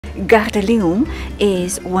Gare de Lyon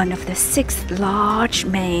is one of the 6 large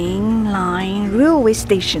main line railway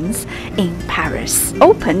stations in Paris.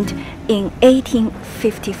 Opened in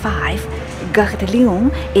 1855, Gare de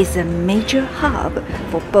Lyon is a major hub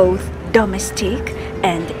for both domestic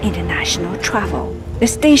and international travel. The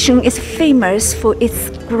station is famous for its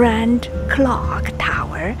grand clock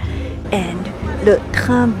tower and Le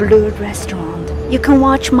Train Bleu restaurant. You can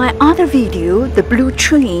watch my other video, The Blue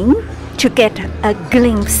Train, to get a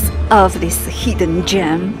glimpse of this hidden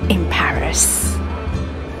gem in Paris.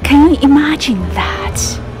 Can you imagine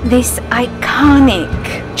that? This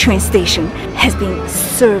iconic train station has been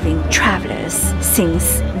serving travelers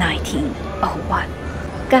since 1901.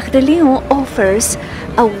 Gare de Lyon offers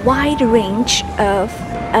a wide range of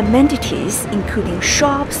amenities including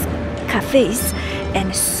shops, cafes,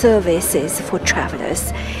 and services for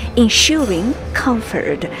travelers, ensuring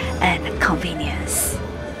comfort and convenience.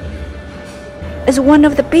 As one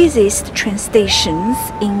of the busiest train stations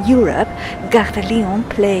in Europe, Gare de Lyon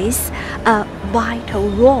plays a vital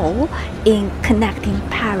role in connecting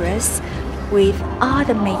Paris with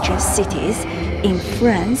other major cities in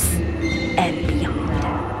France and beyond.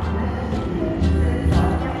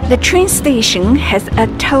 The train station has a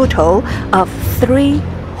total of 3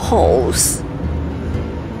 halls.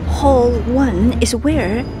 Hall 1 is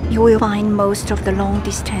where you will find most of the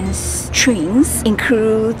long-distance trains,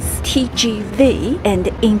 includes TGV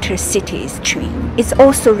and intercities train. It's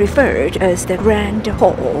also referred as the Grand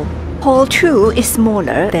Hall. Hall 2 is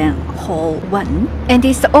smaller than Hall 1 and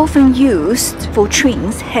is often used for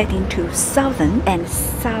trains heading to southern and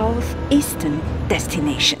southeastern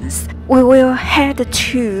destinations. We will head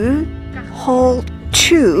to Hall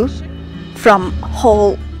 2 from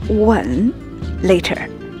Hall 1 later.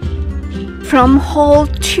 From Hall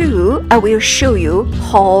 2, I will show you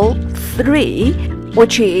Hall 3,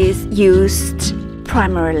 which is used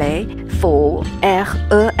primarily for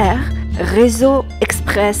RER, Réseau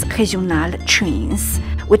Express Régional trains,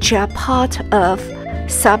 which are part of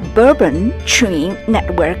suburban train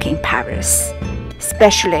network in Paris,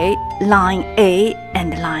 especially Line A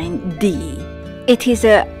and Line D. It is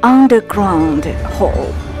an underground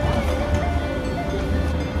hall.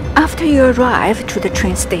 After you arrive to the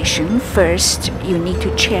train station, first you need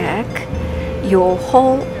to check your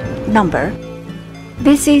hall number.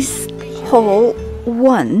 This is Hall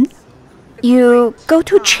 1. You go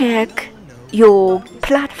to check your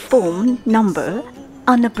platform number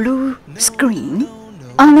on a blue screen.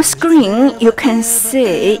 On the screen, you can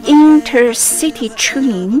see intercity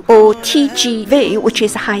train or TGV, which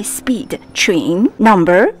is high-speed train,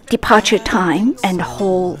 number, departure time, and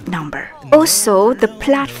hall number. Also, the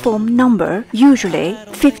platform number, usually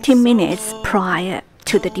 15 minutes prior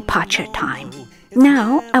to the departure time.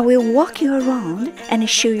 Now, I will walk you around and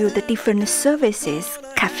show you the different services,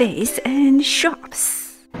 cafes, and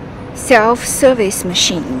shops. Self-service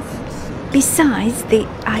machines. Besides the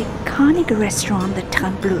iconic restaurant Le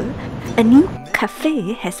Train Bleu, a new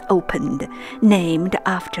cafe has opened, named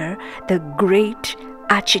after the great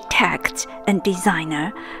architect and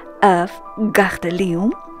designer of Gare de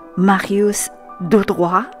Lyon, Marius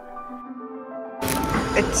Doudroit.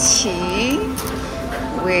 A tea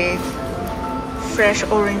with fresh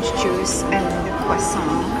orange juice and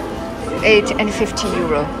croissant,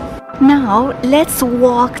 €8.50. Now let's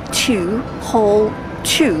walk to Hall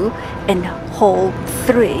 2 and Hall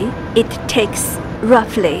 3. It takes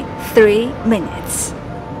roughly 3 minutes.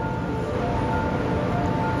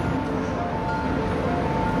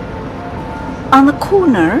 On the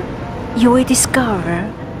corner, you will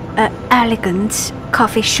discover an elegant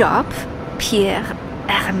coffee shop, Pierre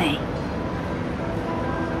Hermé.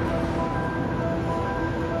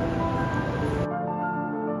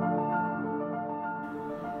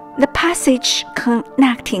 The passage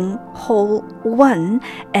connecting Hall 1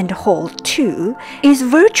 and Hall 2 is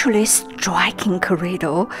virtually a striking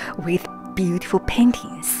corridor with beautiful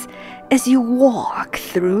paintings. As you walk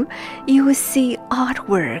through, you will see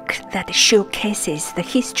artwork that showcases the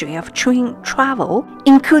history of train travel,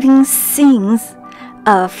 including scenes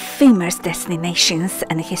of famous destinations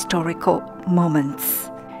and historical moments.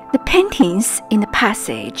 The paintings in the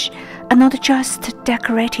passage are not just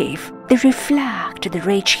decorative, they reflect the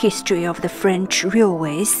rich history of the French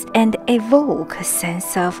railways and evoke a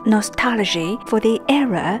sense of nostalgia for the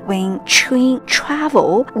era when train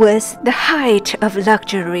travel was the height of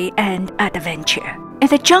luxury and adventure. At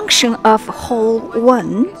the junction of Hall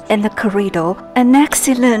 1 and the corridor, an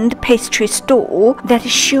excellent pastry store that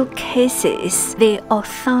showcases the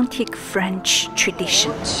authentic French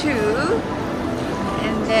tradition. 2,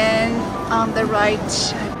 and then on the right,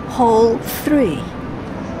 Hall 3.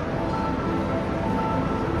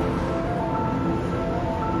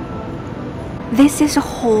 This is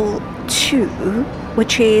hall 2,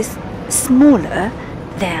 which is smaller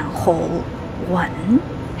than hall 1.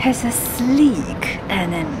 Has a sleek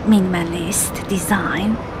and a minimalist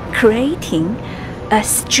design, creating a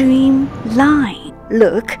streamlined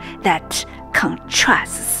look that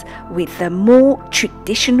contrasts with the more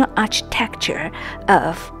traditional architecture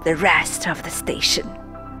of the rest of the station.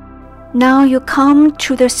 Now you come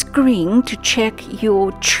to the screen to check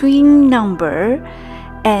your train number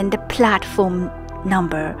and platform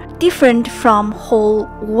number, different from hall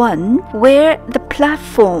 1, where the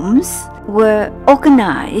platforms were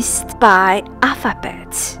organized by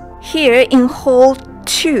alphabet. Here in hall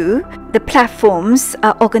 2, the platforms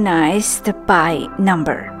are organized by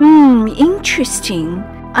number. Interesting.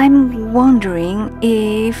 I'm wondering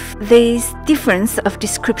if this difference of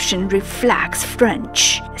description reflects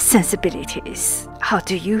French sensibilities. How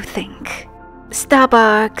do you think?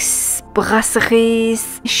 Starbucks,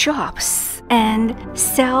 brasseries, shops, and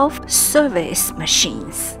self-service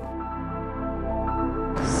machines.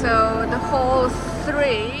 So the hall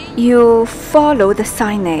 3, you follow the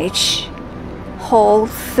signage. Hall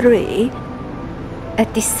 3, a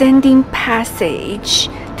descending passage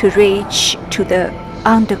to reach to the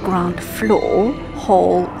underground floor,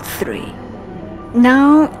 hall 3.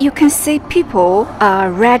 Now you can see people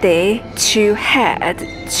are ready to head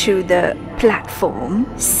to the platform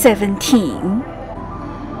 17.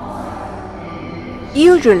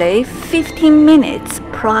 Usually 15 minutes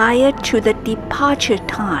prior to the departure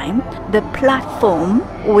time, the platform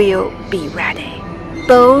will be ready.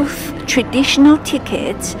 Both traditional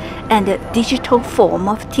tickets and a digital form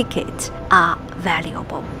of ticket are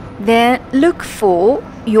valuable. Then look for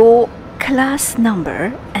your class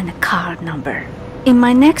number and car number. In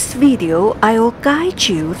my next video, I will guide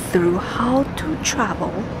you through how to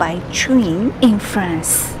travel by train in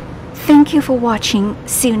France. Thank you for watching.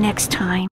 See you next time.